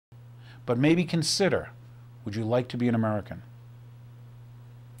but maybe consider, would you like to be an American?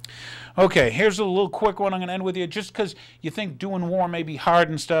 Okay, here's a little quick one I'm going to end with you. Just because you think doing war may be hard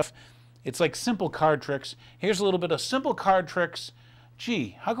and stuff, it's like simple card tricks. Here's a little bit of simple card tricks.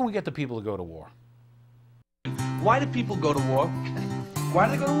 Gee, how can we get the people to go to war? Why do people go to war? Why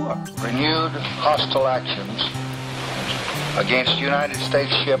do they go to war? Renewed hostile actions against United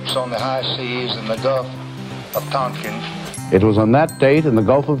States ships on the high seas in the Gulf of Tonkin. It was on that date in the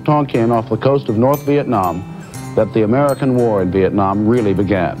Gulf of Tonkin off the coast of North Vietnam that the American war in Vietnam really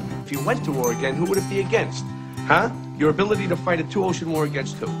began. If you went to war again, who would it be against? Huh? Your ability to fight a two-ocean war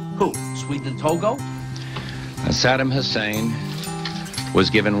against who? Who? Sweden and Togo? Saddam Hussein was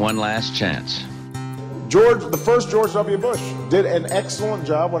given one last chance. The first George W. Bush did an excellent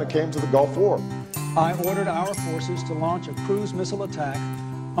job when it came to the Gulf War. I ordered our forces to launch a cruise missile attack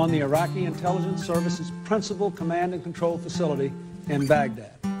on the Iraqi Intelligence Service's principal command and control facility in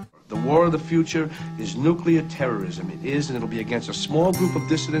Baghdad. The war of the future is nuclear terrorism. It is, and it'll be against a small group of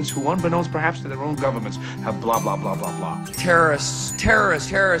dissidents who, unbeknownst perhaps to their own governments, have blah, blah, blah, blah, blah. Terrorists, terrorists,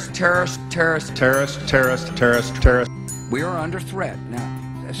 terrorists, terrorists, terrorists. Terrorists, terrorists, terrorists, terrorists. We are under threat.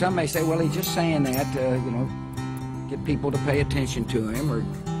 Now, some may say, well, he's just saying that to, get people to pay attention to him or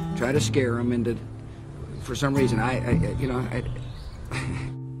try to scare him into, for some reason,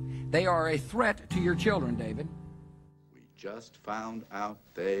 they are a threat to your children, David. Just found out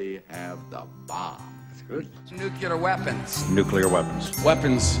they have the bomb. That's good. Nuclear weapons. Nuclear weapons.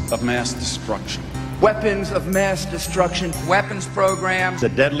 Weapons of mass destruction. Weapons of mass destruction. Weapons programs. The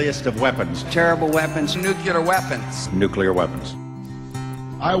deadliest of weapons. Terrible weapons. Nuclear weapons. Nuclear weapons.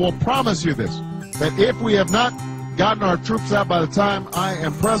 I will promise you this, that if we have not gotten our troops out by the time I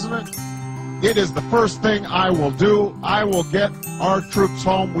am president, it is the first thing I will do. I will get our troops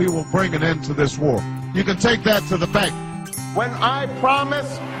home. We will bring an end to this war. You can take that to the bank. When I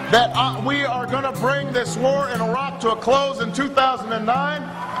promise that we are going to bring this war in Iraq to a close in 2009,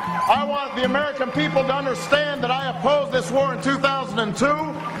 I want the American people to understand that I opposed this war in 2002, 2003,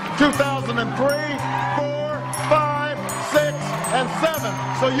 4, 5, 6, and 7.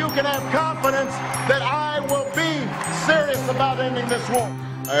 So you can have confidence that I will be serious about ending this war.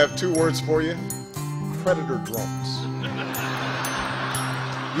 I have two words for you: predator drones.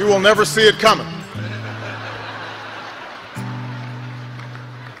 You will never see it coming.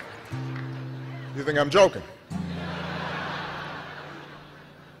 You think I'm joking?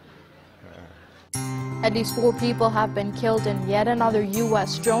 At least 4 people have been killed in yet another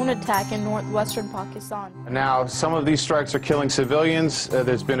U.S. drone attack in northwestern Pakistan. Now, some of these strikes are killing civilians.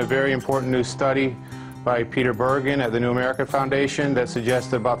 There's been a very important new study by Peter Bergen at the New America Foundation that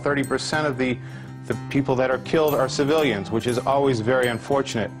suggests that about 30% of the people that are killed are civilians, which is always very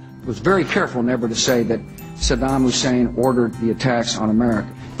unfortunate. I was very careful never to say that Saddam Hussein ordered the attacks on America.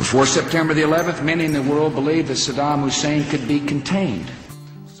 Before September the 11th, many in the world believed that Saddam Hussein could be contained.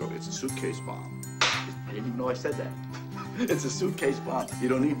 So it's a suitcase bomb. I didn't even know I said that. It's a suitcase bomb. You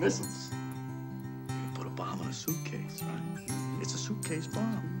don't need missiles. You can put a bomb in a suitcase, right? It's a suitcase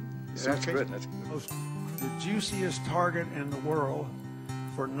bomb. Yeah, that's good. That's good. The juiciest target in the world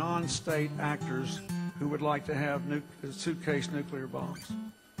for non-state actors who would like to have suitcase nuclear bombs.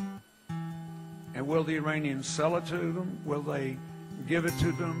 And will the Iranians sell it to them? Will they give it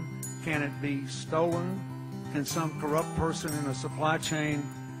to them? Can it be stolen? Can some corrupt person in a supply chain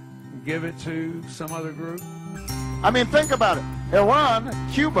give it to some other group? I mean, think about it. Iran,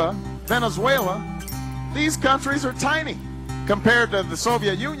 Cuba, Venezuela, these countries are tiny compared to the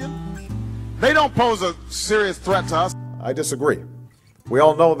Soviet Union. They don't pose a serious threat to us. I disagree. We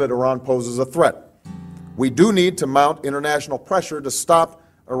all know that Iran poses a threat. We do need to mount international pressure to stop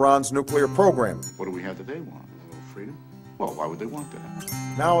Iran's nuclear program. What do we have that they want? A little freedom? Well, why would they want that?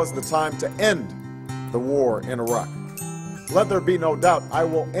 Now is the time to end the war in Iraq. Let there be no doubt, I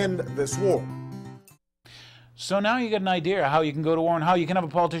will end this war. So now you get an idea how you can go to war and how you can have a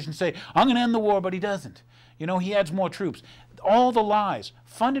politician say, I'm going to end the war, but he doesn't. He adds more troops. All the lies,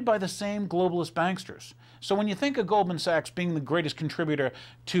 funded by the same globalist banksters. So when you think of Goldman Sachs being the greatest contributor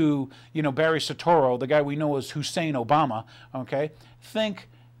to, Barry Soetoro, the guy we know as Hussein Obama, okay, think,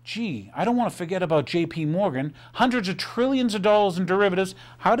 gee, I don't want to forget about J.P. Morgan, hundreds of trillions of dollars in derivatives.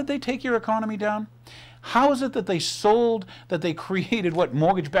 How did they take your economy down? How is it that they created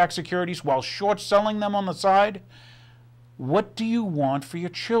mortgage-backed securities while short-selling them on the side? What do you want for your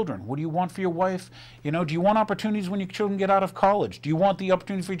children? What do you want for your wife? Do you want opportunities when your children get out of college? Do you want the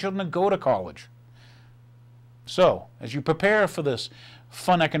opportunity for your children to go to college? So, as you prepare for this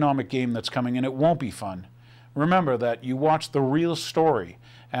fun economic game that's coming, and it won't be fun, remember that you watched the real story,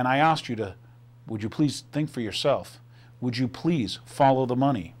 and I asked you to, would you please think for yourself? Would you please follow the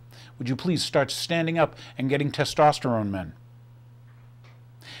money? Would you please start standing up and getting testosterone men?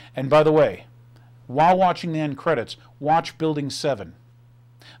 And by the way, while watching the end credits, watch Building 7.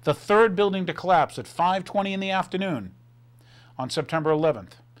 The third building to collapse at 5:20 in the afternoon on September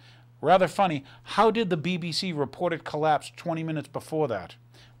 11th. Rather funny, how did the BBC report it collapsed 20 minutes before that?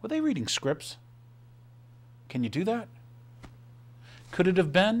 Were they reading scripts? Can you do that? Could it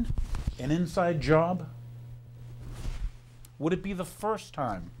have been an inside job? Would it be the first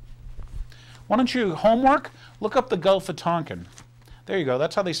time? Why don't you, homework, look up the Gulf of Tonkin. There you go,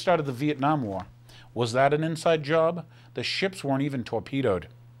 that's how they started the Vietnam War. Was that an inside job? The ships weren't even torpedoed.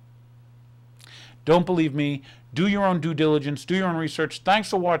 Don't believe me. Do your own due diligence. Do your own research. Thanks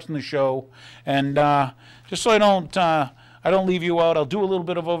for watching the show. And just so I don't leave you out, I'll do a little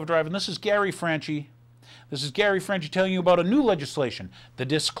bit of overdrive. And this is Gary Franchi. This is Gary Franchi telling you about a new legislation, the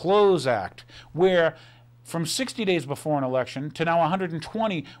Disclose Act, where from 60 days before an election to now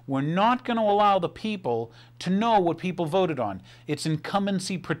 120, we're not going to allow the people to know what people voted on. It's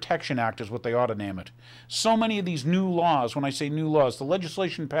Incumbency Protection Act is what they ought to name it. So many of these new laws, when I say new laws, the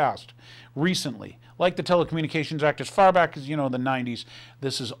legislation passed recently, like the Telecommunications Act as far back as, the 90s,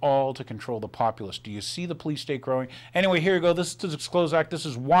 this is all to control the populace. Do you see the police state growing? Anyway, here you go. This is the Disclose Act. This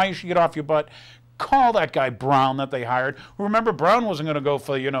is why you should get off your butt. Call that guy Brown that they hired. Remember, Brown wasn't going to go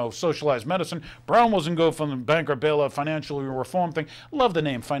for, socialized medicine. Brown wasn't going for the banker bailout financial reform thing. Love the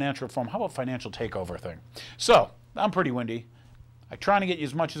name financial reform. How about financial takeover thing? So, I'm pretty windy. I'm trying to get you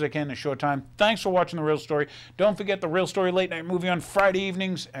as much as I can in a short time. Thanks for watching The Real Story. Don't forget The Real Story Late Night Movie on Friday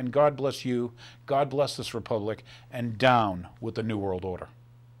evenings. And God bless you. God bless this republic. And down with the New World Order.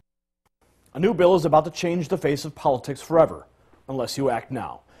 A new bill is about to change the face of politics forever, unless you act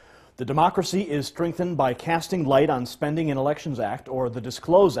now. The democracy is strengthened by casting light on Spending and Elections Act, or the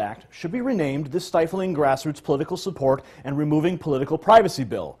Disclose Act, should be renamed the Stifling Grassroots Political Support and Removing Political Privacy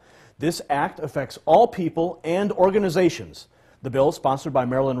Bill. This act affects all people and organizations. The bill, sponsored by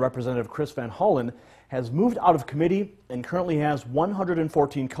Maryland Representative Chris Van Hollen, has moved out of committee and currently has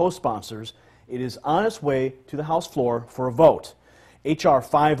 114 co-sponsors. It is on its way to the House floor for a vote. H.R.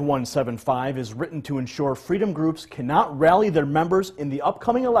 5175 is written to ensure freedom groups cannot rally their members in the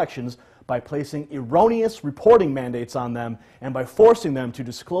upcoming elections by placing erroneous reporting mandates on them and by forcing them to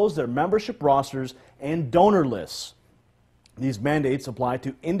disclose their membership rosters and donor lists. These mandates apply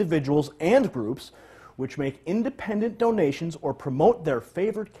to individuals and groups which make independent donations or promote their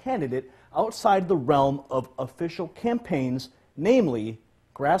favored candidate outside the realm of official campaigns, namely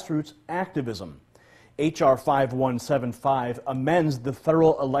grassroots activism. H.R. 5175 amends the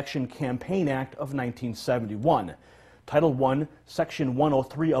Federal Election Campaign Act of 1971. Title I, Section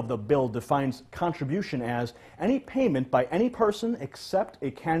 103 of the bill defines contribution as any payment by any person except a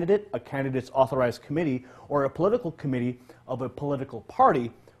candidate's authorized committee, or a political committee of a political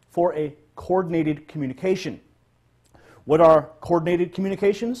party for a coordinated communication. What are coordinated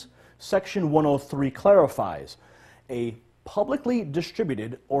communications? Section 103 clarifies a publicly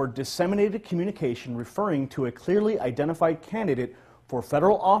distributed or disseminated communication referring to a clearly identified candidate for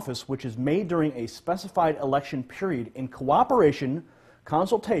federal office which is made during a specified election period in cooperation,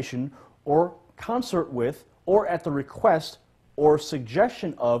 consultation, or concert with, or at the request or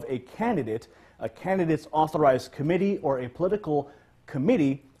suggestion of a candidate's authorized committee, or a political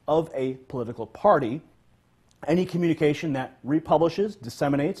committee of a political party. Any communication that republishes,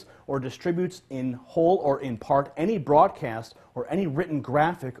 disseminates, or distributes in whole or in part any broadcast or any written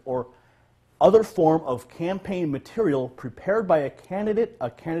graphic or other form of campaign material prepared by a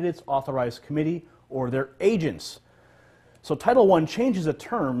candidate's authorized committee, or their agents. So Title I changes the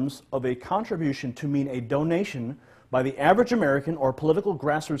terms of a contribution to mean a donation by the average American or political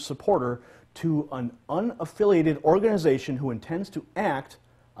grassroots supporter to an unaffiliated organization who intends to act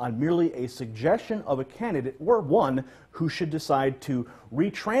on merely a suggestion of a candidate, or one who should decide to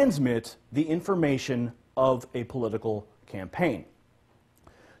retransmit the information of a political campaign.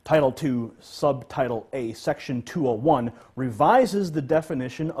 Title II, Subtitle A, Section 201, revises the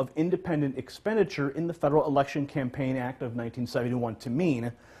definition of independent expenditure in the Federal Election Campaign Act of 1971 to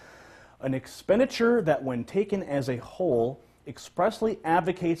mean an expenditure that, when taken as a whole, expressly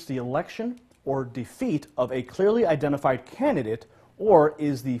advocates the election or defeat of a clearly identified candidate, or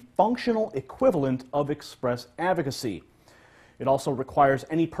is the functional equivalent of express advocacy. It also requires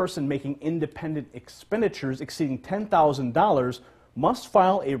any person making independent expenditures exceeding $10,000 must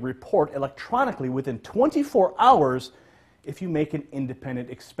file a report electronically within 24 hours. If you make an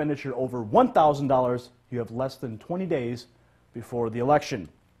independent expenditure over $1,000, you have less than 20 days before the election.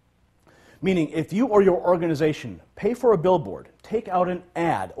 Meaning, if you or your organization pay for a billboard, take out an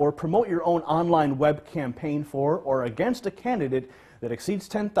ad, or promote your own online web campaign for or against a candidate, that exceeds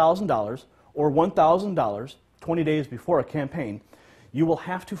 $10,000 or $1,000 20 days before a campaign, you will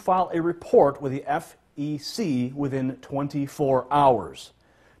have to file a report with the FEC within 24 hours.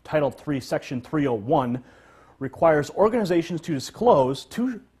 Title III, Section 301 requires organizations to disclose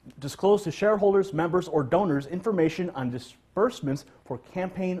to shareholders, members, or donors information on disbursements for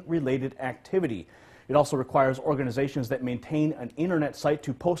campaign-related activity. It also requires organizations that maintain an internet site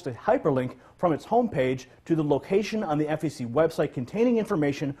to post a hyperlink from its homepage to the location on the FEC website containing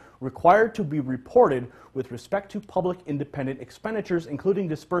information required to be reported with respect to public independent expenditures, including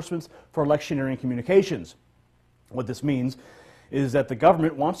disbursements for electioneering communications. What this means is that the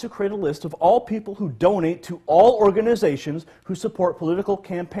government wants to create a list of all people who donate to all organizations who support political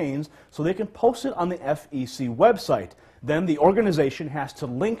campaigns so they can post it on the FEC website. Then the organization has to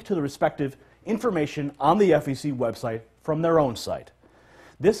link to the respective information on the FEC website from their own site.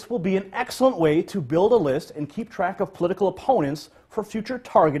 This will be an excellent way to build a list and keep track of political opponents for future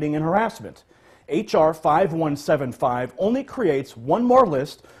targeting and harassment. H.R. 5175 only creates one more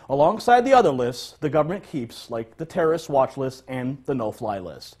list alongside the other lists the government keeps, like the terrorist watch list and the no-fly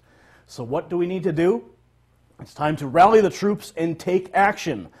list. So what do we need to do? It's time to rally the troops and take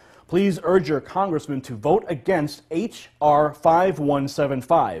action. Please urge your congressman to vote against H.R.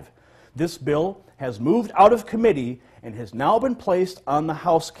 5175. This bill has moved out of committee and has now been placed on the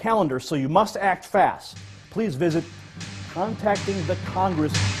House calendar, so you must act fast. Please visit Contacting the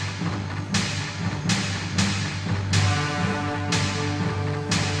Congress.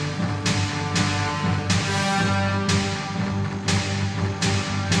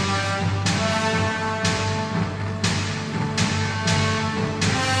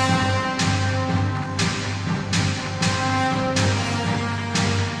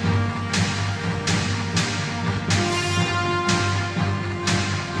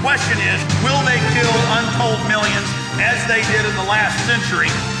 Question is, will they kill untold millions as they did in the last century?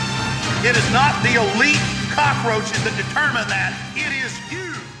 It is not the elite cockroaches that determine that. It is you.